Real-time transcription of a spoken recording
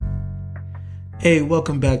Hey,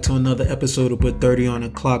 welcome back to another episode of Put 30 on the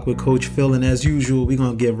Clock with Coach Phil. And as usual, we're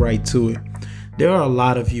going to get right to it. There are a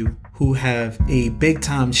lot of you who have a big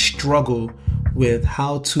time struggle with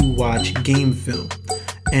how to watch game film.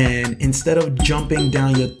 And instead of jumping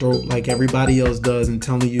down your throat like everybody else does and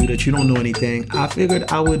telling you that you don't know anything, I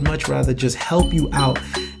figured I would much rather just help you out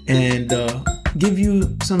and give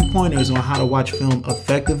you some pointers on how to watch film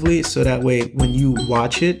effectively. So that way, when you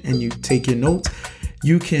watch it and you take your notes,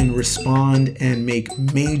 you can respond and make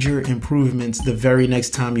major improvements the very next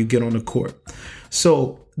time you get on the court.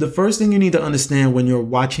 So the first thing you need to understand when you're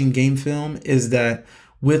watching game film is that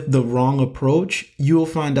with the wrong approach, you'll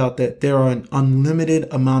find out that there are an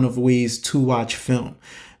unlimited amount of ways to watch film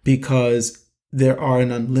because there are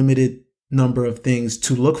an unlimited number of things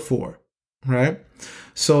to look for, right?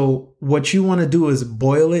 So what you want to do is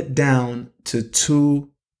boil it down to 2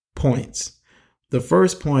 points. The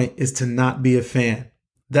first point is to not be a fan.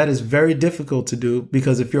 That is very difficult to do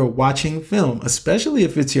because if you're watching film, especially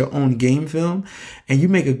if it's your own game film and you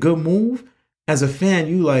make a good move, as a fan,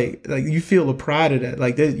 you like you feel the pride of that.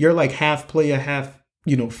 Like you're like half player, half,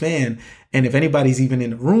 fan. And if anybody's even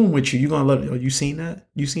in the room with you, you're going to let, oh, you seen that?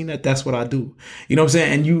 You seen that? That's what I do. You know what I'm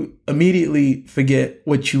saying? And you immediately forget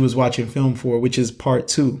what you was watching film for, which is part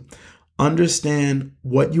 2. Understand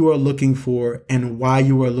what you are looking for and why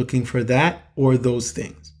you are looking for that or those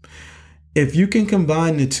things. If you can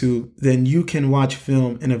combine the two, then you can watch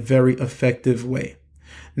film in a very effective way.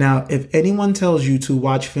 Now, if anyone tells you to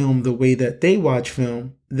watch film the way that they watch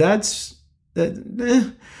film, that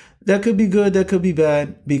could be good, that could be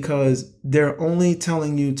bad, because they're only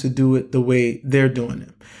telling you to do it the way they're doing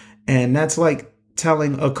it. And that's like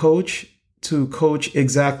telling a coach to coach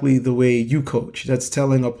exactly the way you coach. That's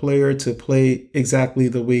telling a player to play exactly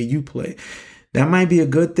the way you play. That might be a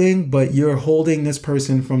good thing, but you're holding this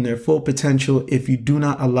person from their full potential if you do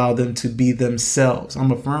not allow them to be themselves. I'm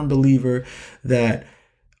a firm believer that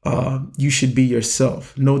you should be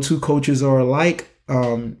yourself. No two coaches are alike.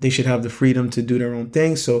 They should have the freedom to do their own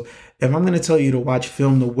thing. So if I'm going to tell you to watch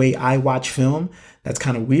film the way I watch film, that's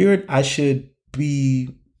kind of weird. I should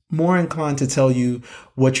be more inclined to tell you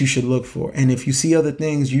what you should look for. And if you see other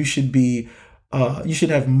things, you should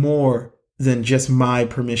have more than just my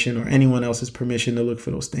permission or anyone else's permission to look for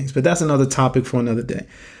those things. But that's another topic for another day.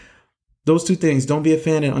 Those 2 things, don't be a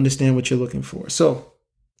fan and understand what you're looking for. So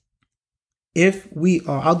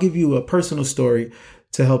I'll give you a personal story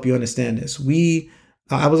to help you understand this.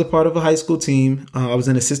 I was a part of a high school team. I was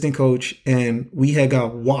an assistant coach and we had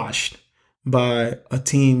got washed by a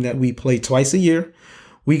team that we play twice a year.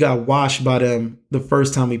 We got washed by them the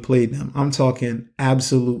first time we played them. I'm talking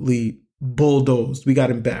absolutely bulldozed. We got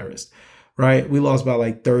embarrassed. Right? We lost by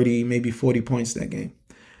like 30, maybe 40 points that game.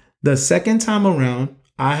 The second time around,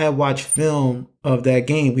 I had watched film of that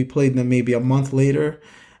game. We played them maybe a month later.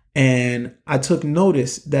 And I took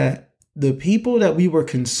notice that the people that we were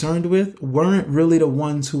concerned with weren't really the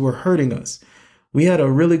ones who were hurting us. We had a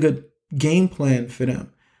really good game plan for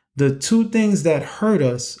them. The 2 things that hurt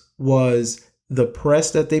us was the press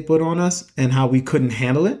that they put on us and how we couldn't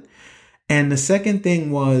handle it. And the second thing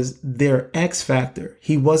was their X factor.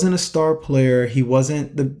 He wasn't a star player. He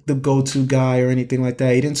wasn't the go-to guy or anything like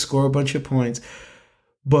that. He didn't score a bunch of points.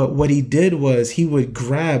 But what he did was he would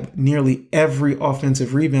grab nearly every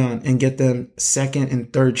offensive rebound and get them second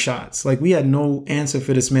and third shots. Like we had no answer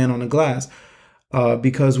for this man on the glass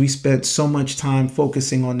because we spent so much time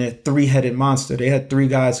focusing on their 3-headed monster. They had 3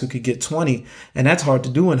 guys who could get 20, and that's hard to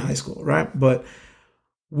do in high school, right? But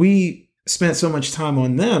we spent so much time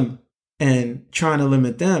on them and trying to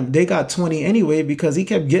limit them. They got 20 anyway because he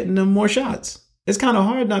kept getting them more shots. It's kind of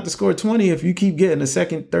hard not to score 20 if you keep getting a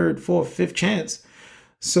second, third, fourth, fifth chance.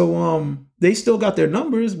 So they still got their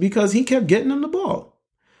numbers because he kept getting them the ball.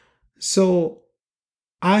 So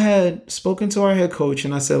I had spoken to our head coach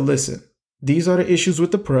and I said, listen, these are the issues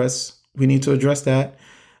with the press. We need to address that.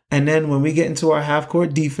 And then when we get into our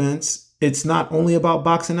half-court defense, it's not only about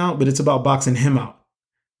boxing out, but it's about boxing him out.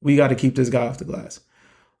 We got to keep this guy off the glass.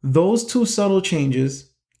 Those 2 subtle changes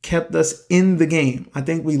kept us in the game. I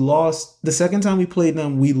think we lost the second time we played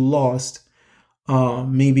them. We lost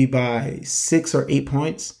maybe by 6 or 8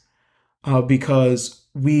 points because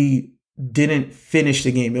we didn't finish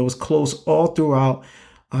the game. It was close all throughout.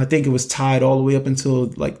 I think it was tied all the way up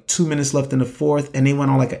until like 2 minutes left in the fourth, and they went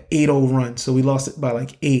on like an 8-0 run. So we lost it by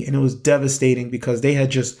like 8, and it was devastating because they had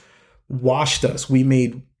just washed us. We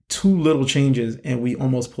made 2 little changes and we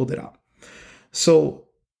almost pulled it out. So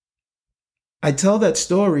I tell that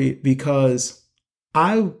story because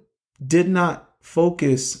I did not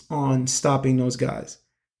focus on stopping those guys.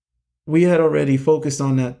 We had already focused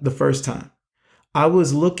on that the first time. I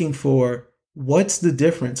was looking for What's the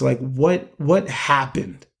difference? Like what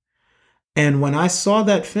happened? And when I saw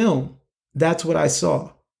that film, that's what I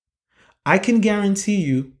saw. I can guarantee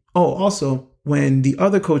you. Oh, also, when the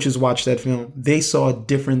other coaches watched that film, they saw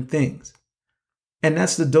different things. And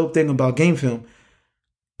that's the dope thing about game film.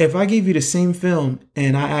 If I gave you the same film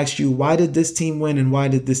and I asked you, why did this team win and why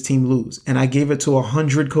did this team lose? And I gave it to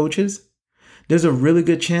 100 coaches, there's a really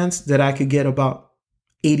good chance that I could get about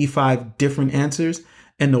 85 different answers.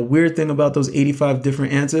 And the weird thing about those 85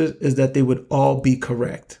 different answers is that they would all be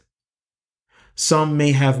correct. Some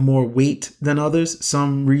may have more weight than others.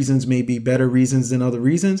 Some reasons may be better reasons than other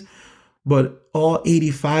reasons, but all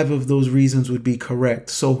 85 of those reasons would be correct.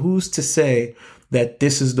 So who's to say that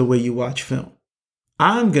this is the way you watch film?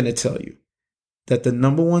 I'm going to tell you that the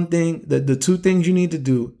number one thing, that the two things you need to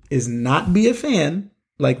do is not be a fan,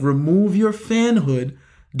 like remove your fanhood.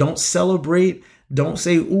 Don't celebrate. Don't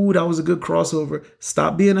say, ooh, that was a good crossover.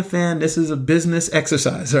 Stop being a fan. This is a business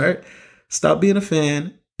exercise, all right? Stop being a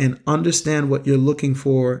fan and understand what you're looking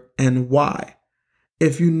for and why.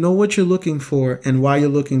 If you know what you're looking for and why you're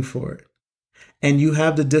looking for it, and you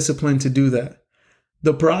have the discipline to do that,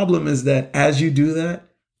 the problem is that as you do that,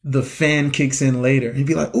 the fan kicks in later and you'd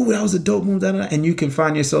be like, oh, that was a dope move, and you can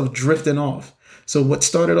find yourself drifting off. So what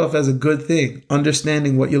started off as a good thing,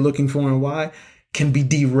 understanding what you're looking for and why, can be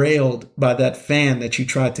derailed by that fan that you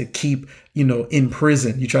tried to keep, in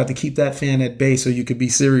prison. You tried to keep that fan at bay so you could be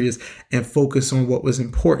serious and focus on what was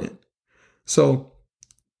important. So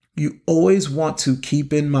you always want to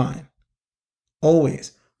keep in mind,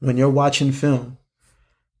 always, when you're watching film,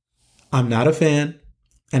 I'm not a fan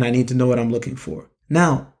and I need to know what I'm looking for.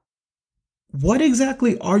 Now, what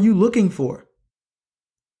exactly are you looking for?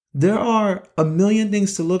 There are a million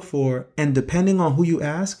things to look for, and depending on who you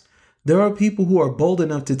ask, there are people who are bold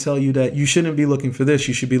enough to tell you that you shouldn't be looking for this,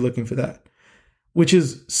 you should be looking for that, which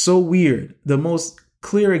is so weird. The most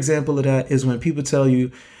clear example of that is when people tell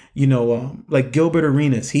you, like Gilbert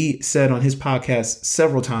Arenas, he said on his podcast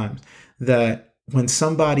several times that when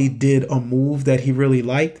somebody did a move that he really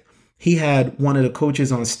liked, he had one of the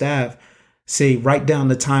coaches on staff say, write down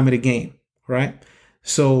the time of the game, right?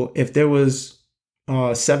 So if there was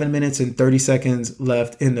 7 minutes and 30 seconds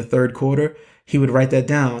left in the third quarter, he would write that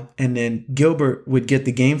down, and then Gilbert would get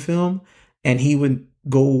the game film and he would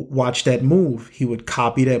go watch that move. He would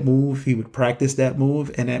copy that move. He would practice that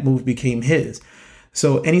move, and that move became his.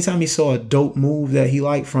 So anytime he saw a dope move that he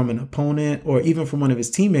liked from an opponent or even from one of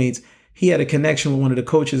his teammates, he had a connection with one of the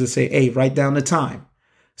coaches to say, hey, write down the time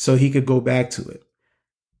so he could go back to it.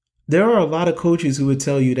 There are a lot of coaches who would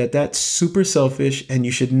tell you that that's super selfish and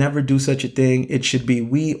you should never do such a thing. It should be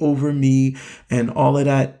we over me and all of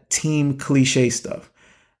that team cliche stuff.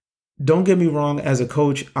 Don't get me wrong. As a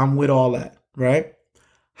coach, I'm with all that, right?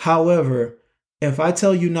 However, if I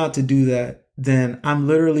tell you not to do that, then I'm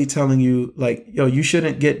literally telling you like, you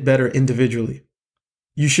shouldn't get better individually.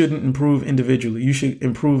 You shouldn't improve individually. You should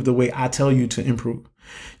improve the way I tell you to improve.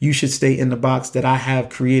 You should stay in the box that I have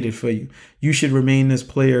created for you. You should remain this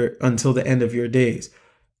player until the end of your days.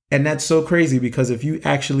 And that's so crazy because if you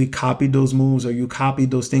actually copied those moves or you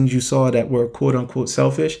copied those things you saw that were quote unquote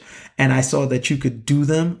selfish, and I saw that you could do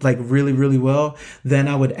them like really, really well, then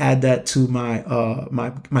I would add that to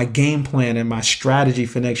my game plan and my strategy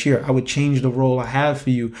for next year. I would change the role I have for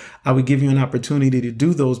you. I would give you an opportunity to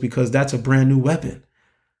do those because that's a brand new weapon.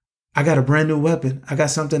 I got a brand new weapon. I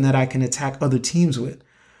got something that I can attack other teams with.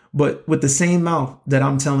 But with the same mouth that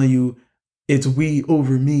I'm telling you, it's we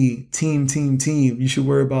over me, team. You should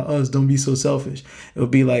worry about us. Don't be so selfish. It would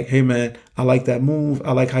be like, hey, man, I like that move.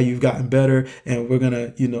 I like how you've gotten better. And we're going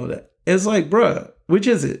to, that. It's like, bruh, which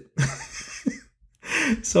is it?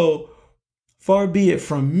 So far be it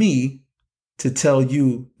from me to tell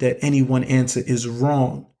you that any one answer is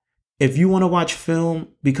wrong. If you want to watch film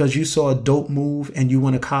because you saw a dope move and you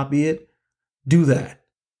want to copy it, do that.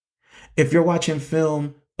 If you're watching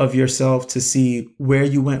film of yourself to see where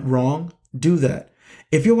you went wrong, do that.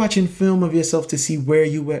 If you're watching film of yourself to see where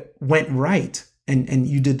you went right and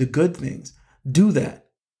you did the good things, do that.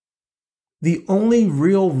 The only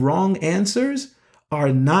real wrong answers are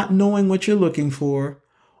not knowing what you're looking for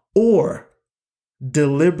or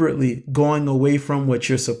deliberately going away from what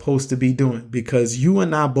you're supposed to be doing, because you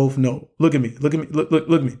and I both know. Look at me. Look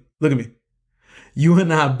at me. You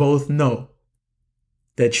and I both know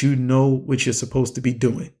that you know what you're supposed to be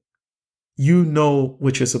doing. You know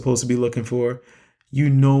what you're supposed to be looking for.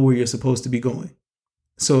 You know where you're supposed to be going.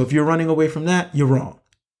 So if you're running away from that, you're wrong.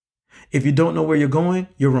 If you don't know where you're going,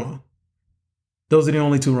 you're wrong. Those are the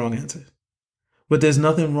only two wrong answers. But there's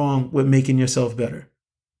nothing wrong with making yourself better.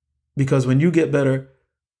 Because when you get better,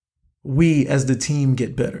 we as the team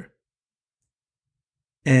get better.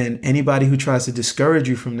 And anybody who tries to discourage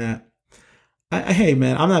you from that, hey,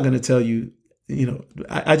 man, I'm not going to tell you,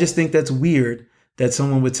 I just think that's weird that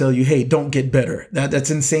someone would tell you, hey, don't get better.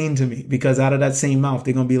 That's insane to me, because out of that same mouth,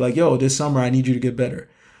 they're going to be like, yo, this summer, I need you to get better.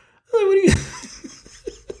 I'm like, what do you?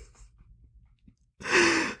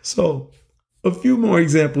 So a few more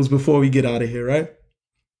examples before we get out of here, right?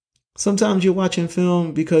 Sometimes you're watching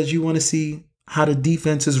film because you want to see how the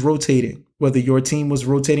defense is rotating, whether your team was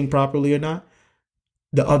rotating properly or not,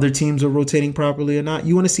 the other teams are rotating properly or not.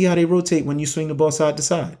 You want to see how they rotate when you swing the ball side to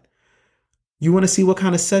side. You want to see what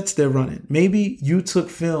kind of sets they're running. Maybe you took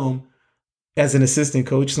film as an assistant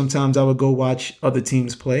coach. Sometimes I would go watch other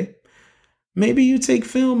teams play. Maybe you take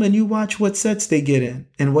film and you watch what sets they get in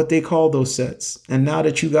and what they call those sets. And now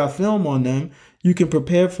that you got film on them, you can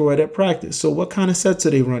prepare for it at practice. So what kind of sets are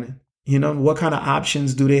they running? What kind of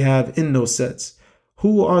options do they have in those sets?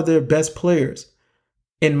 Who are their best players?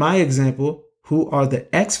 In my example, who are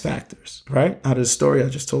the X factors, right? Out of the story I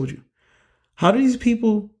just told you. How do these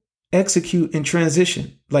people execute in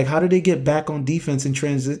transition? Like, how do they get back on defense in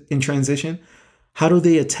transition? How do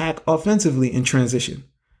they attack offensively in transition?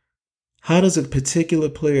 How does a particular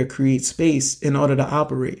player create space in order to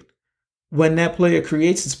operate? When that player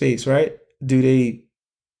creates the space, right? Do they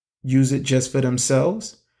use it just for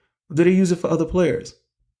themselves? Or do they use it for other players?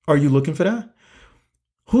 Are you looking for that?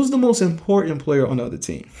 Who's the most important player on the other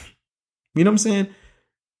team? You know what I'm saying?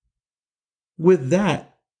 With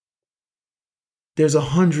that, there's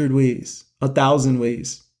 100 ways, 1,000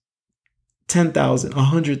 ways, 10,000,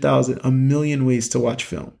 100,000, a million ways to watch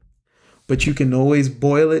film. But you can always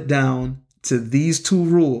boil it down to these two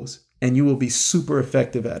rules and you will be super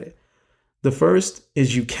effective at it. The first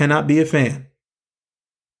is you cannot be a fan.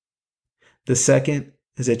 The second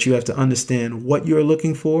is that you have to understand what you're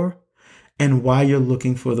looking for and why you're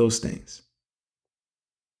looking for those things.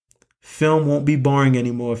 Film won't be boring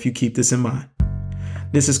anymore if you keep this in mind.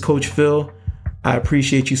 This is Coach Phil. I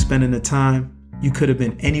appreciate you spending the time. You could have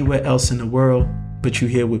been anywhere else in the world, but you're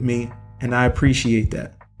here with me, and I appreciate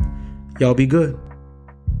that. Y'all be good.